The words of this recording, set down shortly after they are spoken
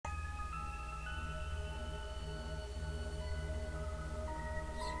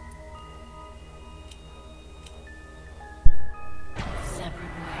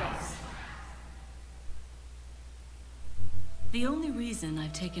The only reason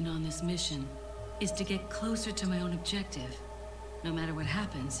I've taken on this mission is to get closer to my own objective. No matter what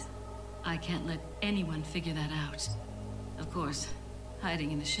happens, I can't let anyone figure that out. Of course,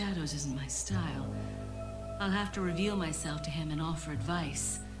 hiding in the shadows isn't my style. I'll have to reveal myself to him and offer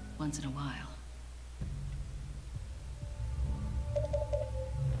advice once in a while.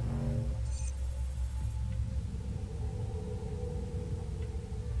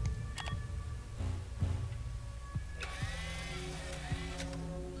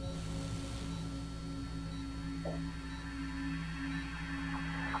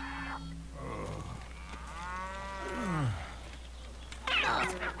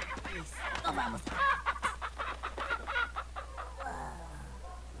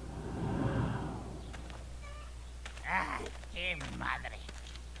 ¡Qué madre!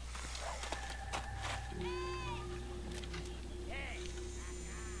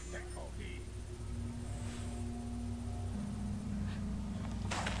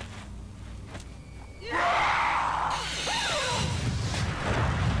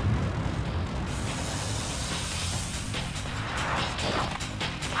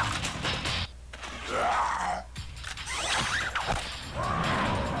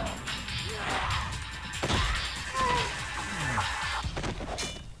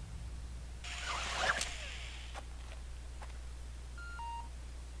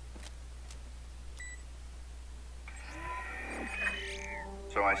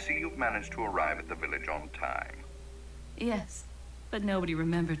 So I see you've managed to arrive at the village on time. Yes, but nobody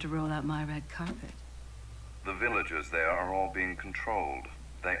remembered to roll out my red carpet. The villagers there are all being controlled.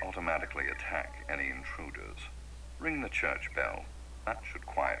 They automatically attack any intruders. Ring the church bell. That should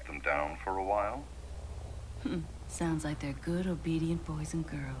quiet them down for a while. Sounds like they're good, obedient boys and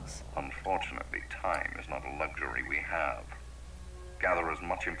girls. Unfortunately, time is not a luxury we have. Gather as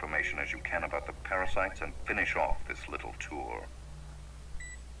much information as you can about the parasites and finish off this little tour.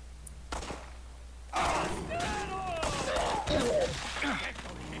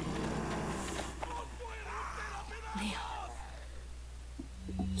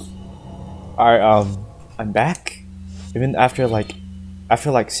 Alright, I'm back. Even after like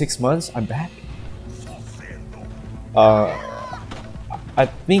 6 months, I'm back. I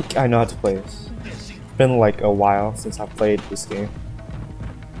think I know how to play this. It's been like a while since I played this game.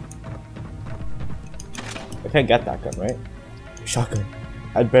 I can't get that gun, right? Shotgun.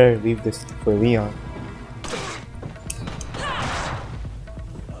 I'd better leave this for Leon.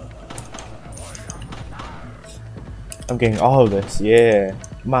 I'm getting all of this, yeah.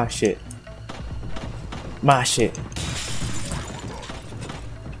 My shit. My shit.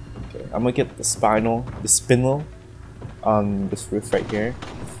 Okay, I'm gonna get the spinal on this roof right here.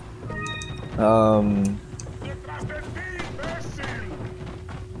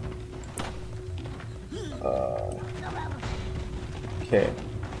 Okay.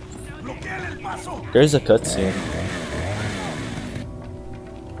 There's a cutscene.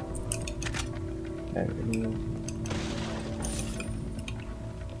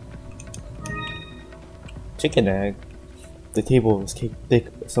 Chicken egg. The table was caked thick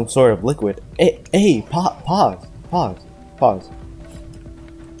with some sort of liquid. Hey, pause. I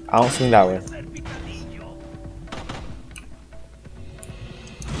don't swing that way.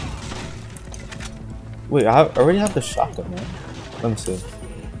 Wait, I already have the shotgun, right? Let me see.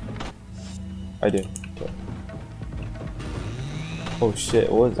 I do. Okay. Oh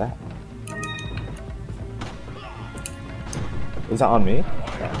shit, what was that? Is that on me?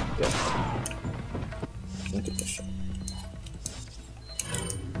 Yeah. Let me get this shot.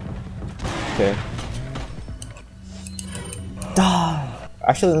 Okay. Die!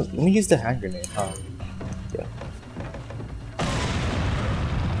 Actually, let me use the hand grenade. Oh. Yeah.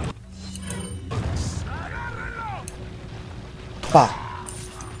 Bah!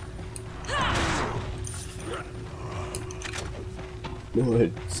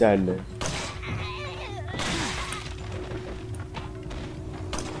 Lord, sadly.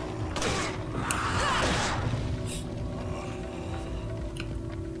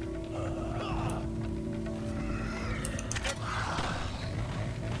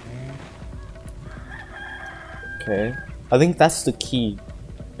 Okay, I think that's the key,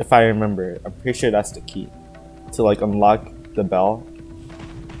 if I remember. I'm pretty sure that's the key to like unlock the bell.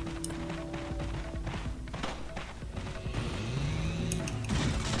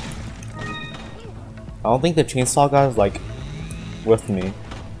 I don't think the chainsaw guy is like with me.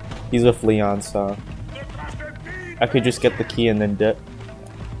 He's with Leon, so I could just get the key and then dip.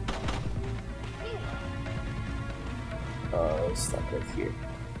 Stuck right here.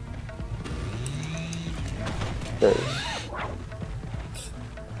 There it is.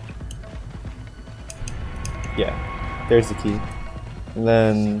 Yeah. There's the key. And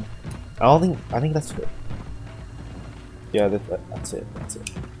then I think that's it. Yeah, that's it. That's it.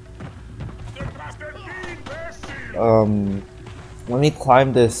 Let me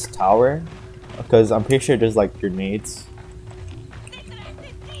climb this tower because I'm pretty sure there's like grenades.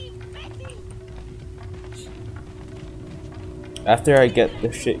 After I get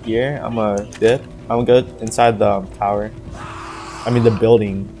this shit here, I'm gonna dip. I'm gonna go inside the tower. I mean the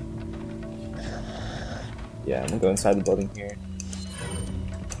building. Yeah, I'm gonna go inside the building here.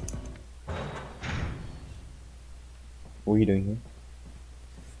 What are you doing here?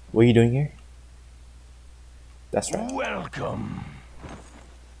 What are you doing here? That's right. Welcome.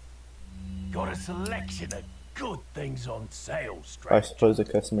 Got a selection of good things on sale, I stranger. suppose the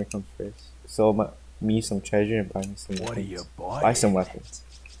customer comes first. Sell me some treasure and buy me some What are weapons. you buying? Buy some weapons.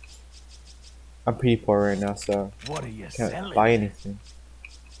 I'm pretty poor right now, so What are you can't selling? buy anything.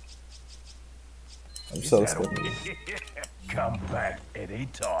 I'm Is so that scared. okay? Come back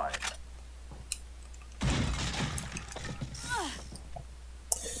anytime.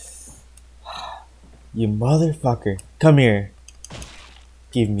 You motherfucker. Come here.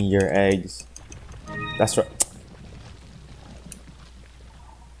 Give me your eggs. That's right.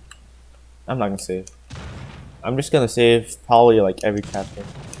 I'm not gonna save. I'm just gonna save probably like every chapter.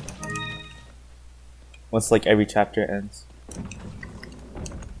 Once like every chapter ends.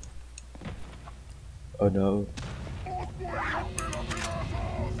 Oh no.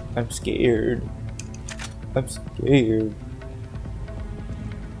 I'm scared. I'm scared.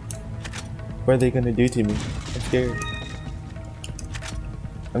 What are they gonna do to me? I'm scared.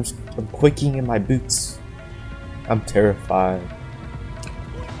 I'm quaking in my boots. I'm terrified.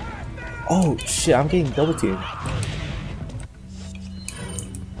 Oh shit, I'm getting double teamed.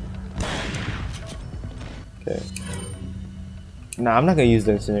 Okay. Nah, I'm not gonna use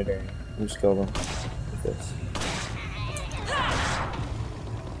the incinerator. I'm just kill them with this.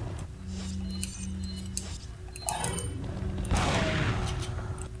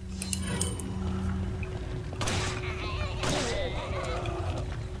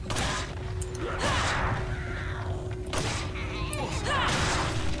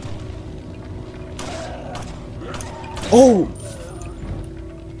 Oh!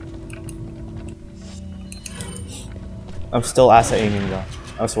 I'm still ass at aiming though.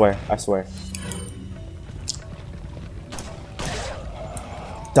 I swear, I swear.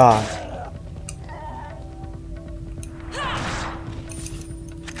 Die.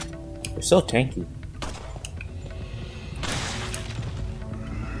 You're so tanky.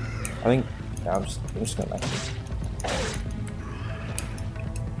 I think, yeah, I'm just gonna mess it.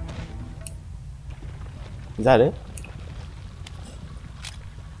 Is that it?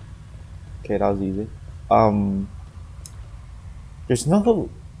 Okay, that was easy. There's no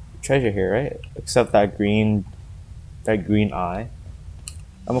treasure here, right? Except that green eye.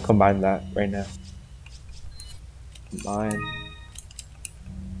 I'm gonna combine that right now. Combine.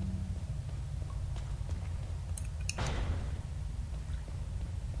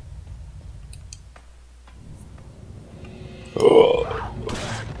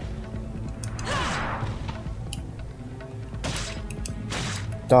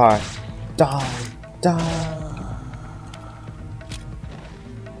 Die. Die. Die.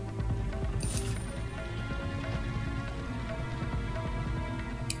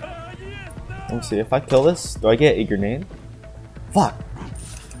 Let me see, if I kill this, do I get a grenade? Fuck!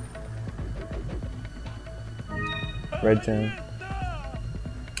 Red gem.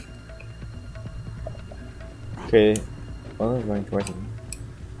 Okay, one is going towards me.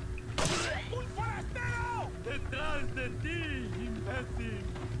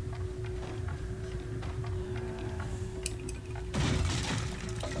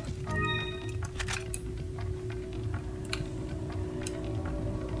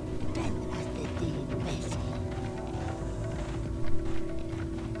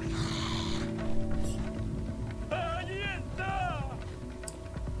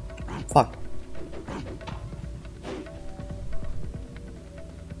 Fuck.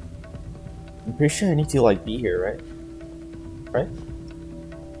 I'm pretty sure I need to like be here, right? Right?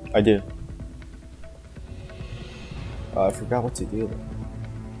 I do. I forgot what to do though.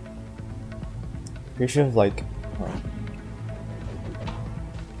 Pretty sure it's like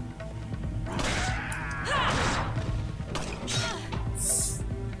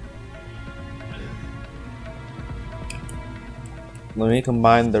let me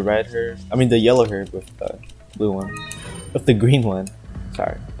combine the red herb, I mean the yellow herb with the blue one. With the green one.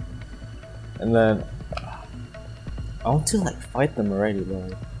 Sorry. And then I want to like fight them already though.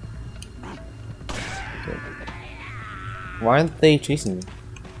 Okay. Why aren't they chasing me?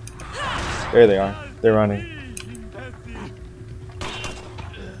 There they are. They're running.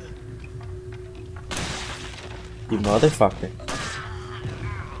 You motherfucker.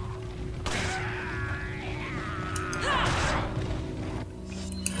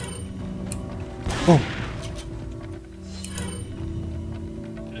 Oh.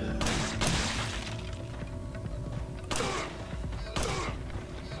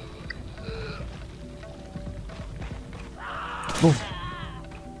 Boom.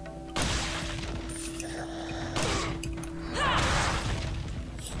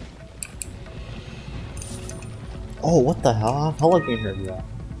 Oh, what the hell? How lucky heard that?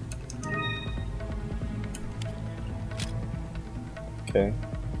 Okay.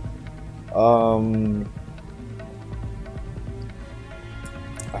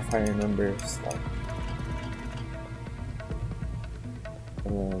 If I remember stuff.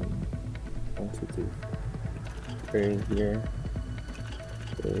 And then 1, 2, 3. Right here.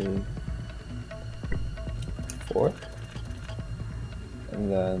 3, 4.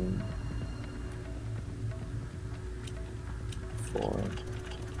 And then 4.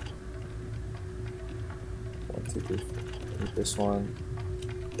 1, 2, 3, 4. This one.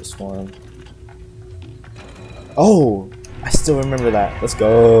 This one. Oh! I still remember that. Let's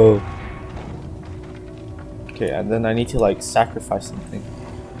go. Okay, and then I need to like sacrifice something.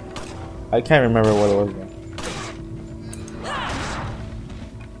 I can't remember what it was though.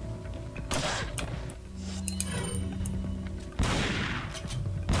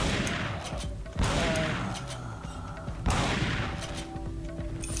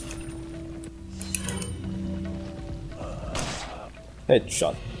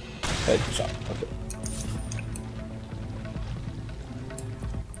 Headshot. Headshot. Okay.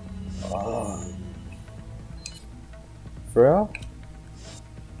 For real?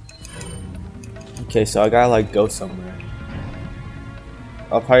 Okay, so I gotta like go somewhere.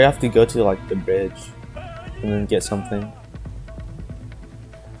 I'll probably have to go to like the bridge and then get something.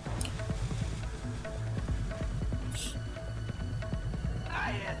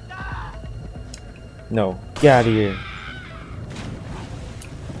 No, get out of here.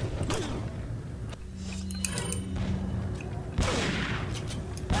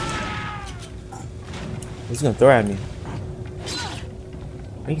 He's gonna throw at me.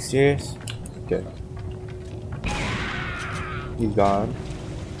 Are you serious? Okay. He's gone.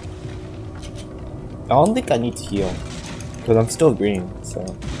 I don't think I need to heal. Because I'm still green, so.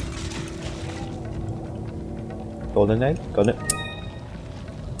 Golden egg? Golden.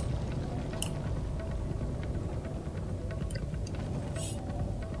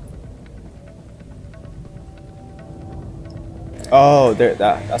 Oh, there.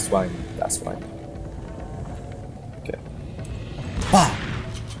 That's fine. That's fine. Okay. Bah!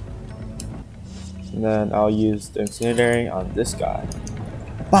 And then I'll use the incendiary on this guy.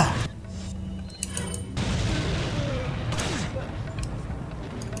 Bah!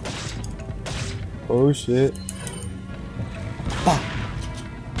 Oh shit. Bah!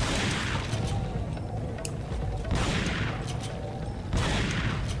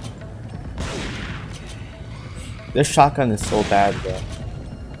 This shotgun is so bad, bro.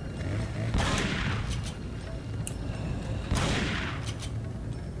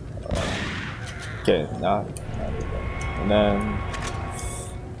 Okay, now, and then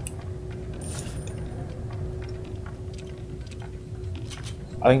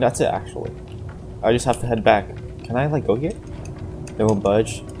I think that's it actually. I just have to head back. Can I like go here? They won't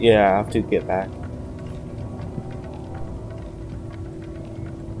budge? Yeah, I have to get back.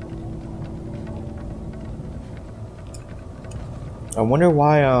 I wonder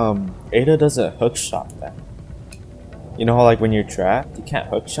why Ada doesn't hook shot that. You know how like when you're trapped, you can't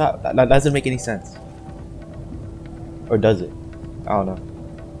hook shot? That doesn't make any sense. Or does it? I don't know.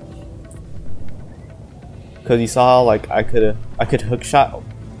 Cause you saw like I could hook shot.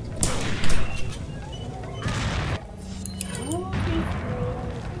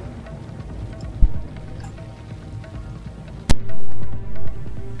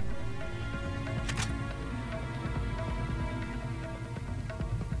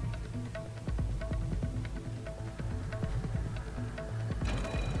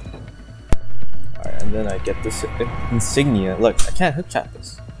 And then I get this insignia. Look, I can't hookshot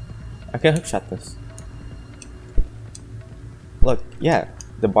this. I can't hookshot this. Look, yeah,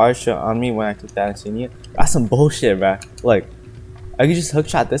 the bar shot on me when I took that insignia. That's some bullshit, bruh. Like, I could just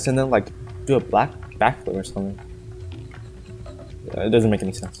hookshot this and then like do a backflip or something. It doesn't make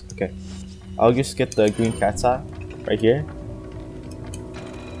any sense. Okay, I'll just get the green cat's eye right here.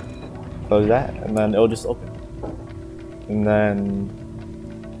 Close that, and then it'll just open. And then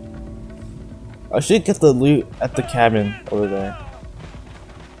I should get the loot at the cabin over there.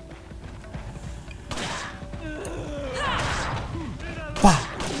 Bah!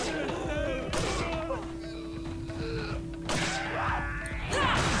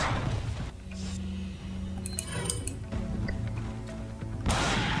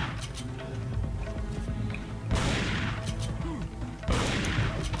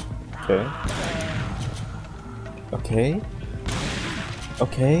 Okay. Okay.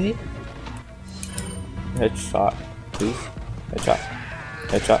 Okay. Headshot, please. Headshot.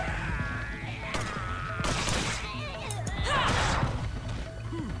 Headshot.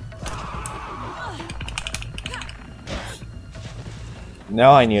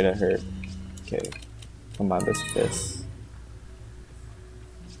 Now I need to hurt. Okay. Come on, this fist.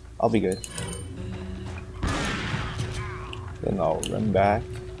 I'll be good. Then I'll run back.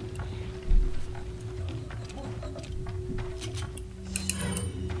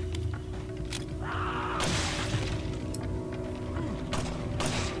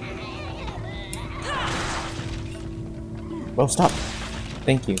 Bro, stop.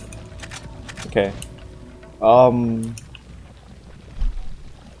 Thank you. Okay. I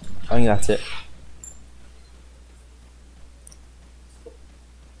think that's it.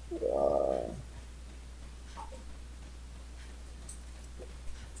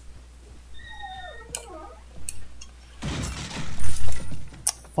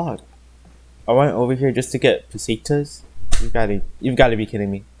 Fuck. I went over here just to get pesetas? You've gotta be kidding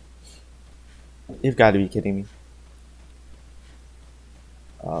me. You've gotta be kidding me.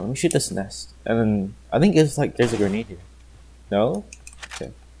 Let me shoot this nest. And then, I think it's like, there's a grenade here. No?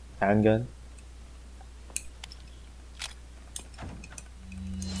 Okay. Handgun.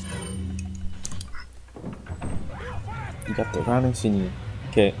 You got the round insignia.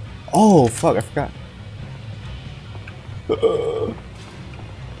 Okay. Oh, fuck, I forgot.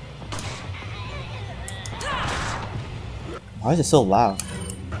 Why is it so loud?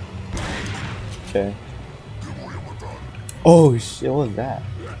 Okay. Oh shit, what was that?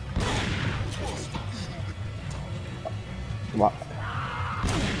 What?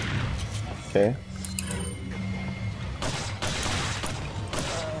 Okay.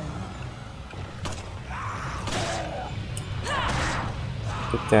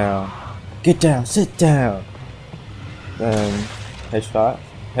 Get down. Get down, sit down. Then headshot.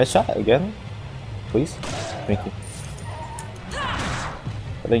 Headshot again? Please? Thank you.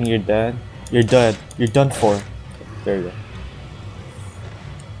 I think you're dead. You're dead. You're done for. There you go.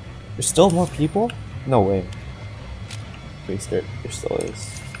 There's still more people? No way. Please, there still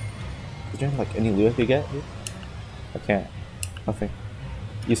is. Is there like any loot I could get? I can't. Nothing.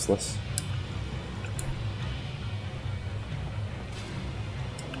 Useless.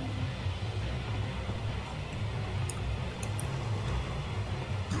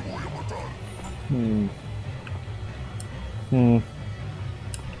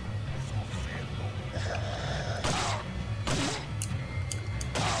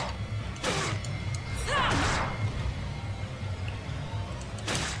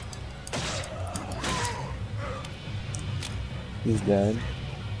 He's dead.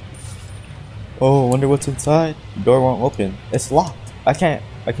 Oh, I wonder what's inside. The door won't open. It's locked. I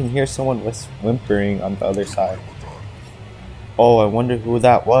can hear someone whimpering on the other side. Oh, I wonder who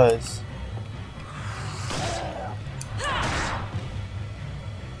that was.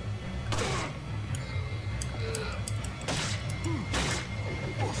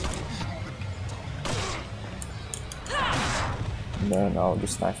 And then I'll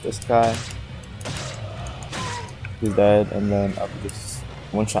just knife this guy. He's dead, and then I'll just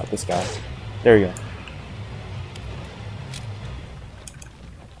one-shot this guy. There we go.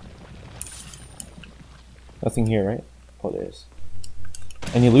 Nothing here, right? Oh, there is.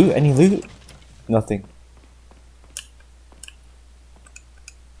 Any loot? Any loot? Nothing.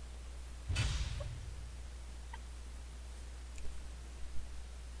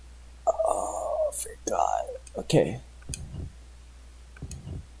 Oh, forgot. Okay.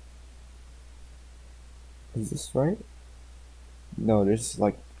 Is this right? No, there's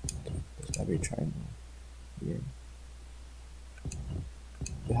like there's gotta be a triangle here.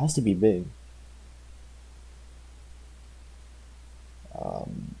 It has to be big.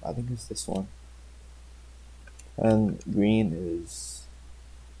 I think it's this one. And green is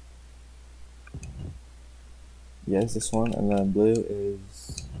yes, this one, and then blue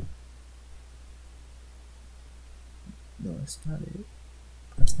is no, that's not it.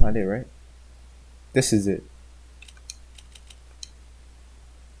 That's not it, right? This is it.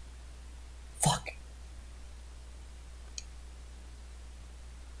 Fuck.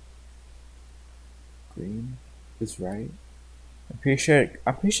 Green is right. I'm pretty sure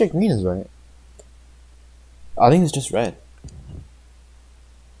green is right. I think it's just red.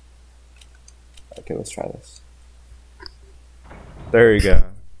 Okay, let's try this. There we go.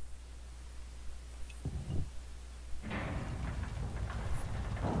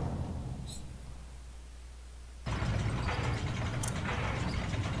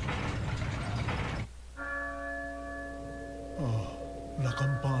 La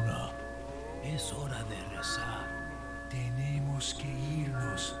campana. Es hora de rezar. Tenemos que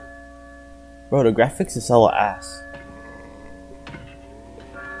irnos. Bro, the graphics is hella ass.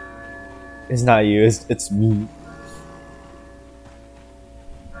 It's not you, it's me.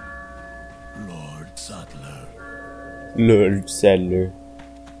 Lord Sattler. Lord Sadler.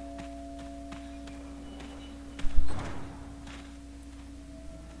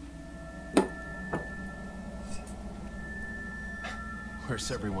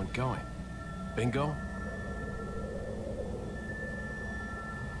 Where's everyone going? Bingo?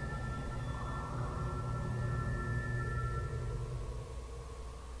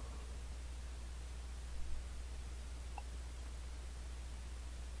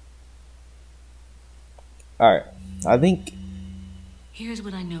 Alright, I think... Here's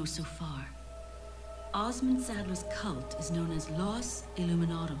what I know so far. Osmond Sadler's cult is known as Los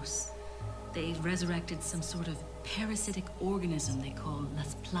Illuminados. They've resurrected some sort of parasitic organism they call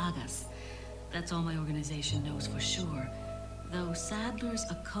Las Plagas. That's all my organization knows for sure, though Sadler's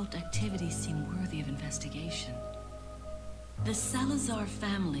occult activities seem worthy of investigation. The Salazar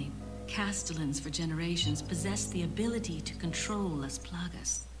family, Castellans for generations, possessed the ability to control Las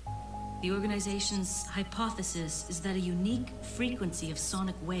Plagas. The organization's hypothesis is that a unique frequency of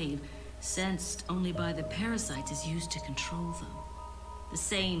sonic wave, sensed only by the parasites, is used to control them. The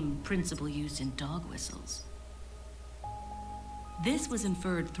same principle used in dog whistles. This was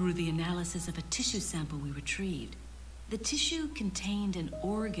inferred through the analysis of a tissue sample we retrieved. The tissue contained an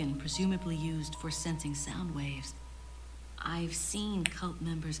organ presumably used for sensing sound waves. I've seen cult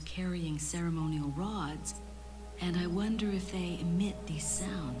members carrying ceremonial rods, and I wonder if they emit these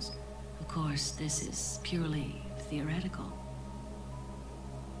sounds. Of course, this is purely theoretical.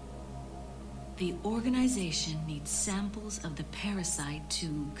 The organization needs samples of the parasite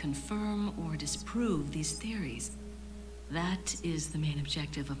to confirm or disprove these theories. That is the main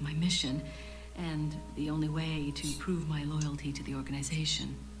objective of my mission, and the only way to prove my loyalty to the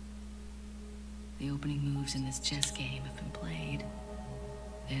organization. The opening moves in this chess game have been played.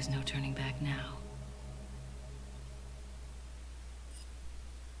 There's no turning back now.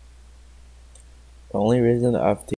 The only reason I've